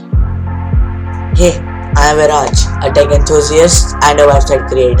Hey, I am Viraj, a tech enthusiast and a website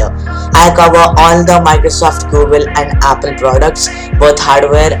creator. I cover all the Microsoft, Google, and Apple products, both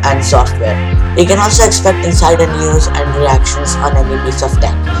hardware and software. You can also expect insider news and reactions on any piece of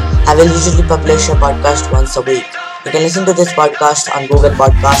tech. I will usually publish a podcast once a week. You can listen to this podcast on Google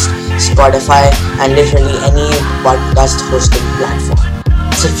Podcast, Spotify, and literally any podcast hosting platform.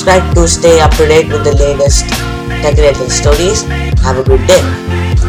 Subscribe to stay up to date with the latest tech related stories. Have a good day.